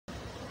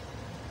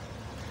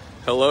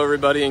Hello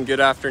everybody and good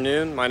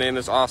afternoon. My name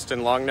is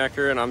Austin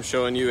Longnecker and I'm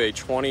showing you a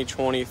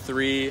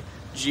 2023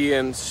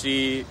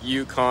 GMC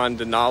Yukon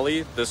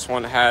Denali. This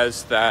one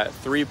has that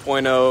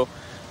 3.0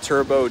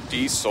 turbo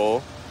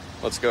diesel.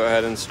 Let's go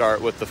ahead and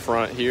start with the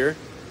front here.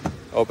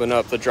 Open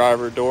up the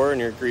driver door and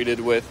you're greeted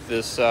with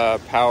this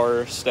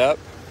power step.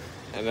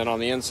 And then on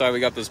the inside we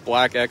got this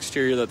black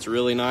exterior that's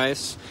really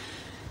nice.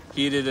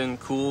 Heated and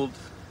cooled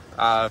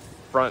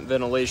front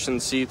ventilation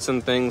seats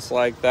and things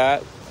like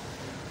that.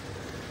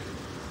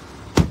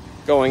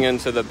 Going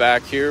into the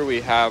back here,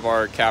 we have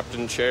our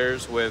captain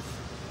chairs with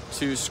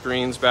two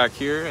screens back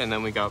here, and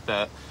then we got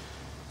that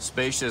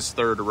spacious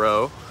third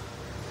row.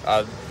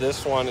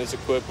 This one is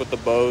equipped with the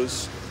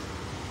Bose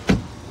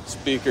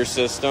speaker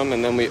system,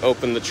 and then we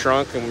open the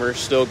trunk and we're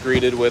still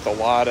greeted with a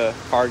lot of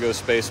cargo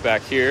space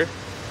back here.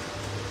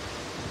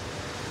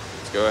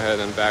 Let's go ahead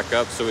and back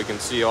up so we can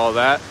see all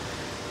that.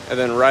 And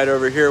then right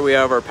over here we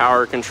have our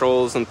power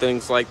controls and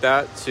things like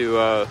that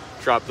to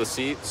drop the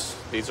seats.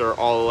 These are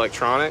all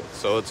electronic,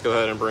 so let's go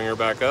ahead and bring her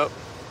back up.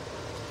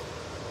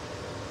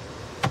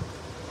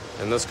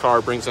 And this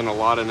car brings in a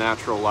lot of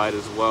natural light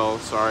as well.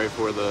 Sorry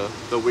for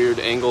the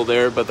weird angle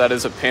there, but that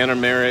is a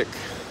panoramic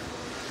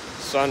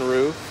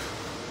sunroof.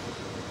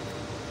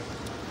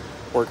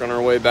 Working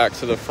our way back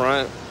to the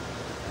front.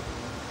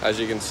 As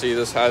you can see,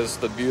 this has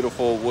the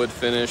beautiful wood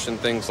finish and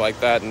things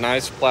like that.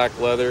 Nice black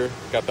leather.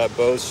 Got that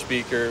Bose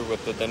speaker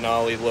with the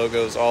Denali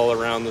logos all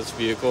around this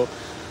vehicle,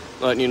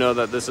 letting you know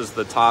that this is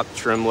the top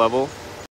trim level.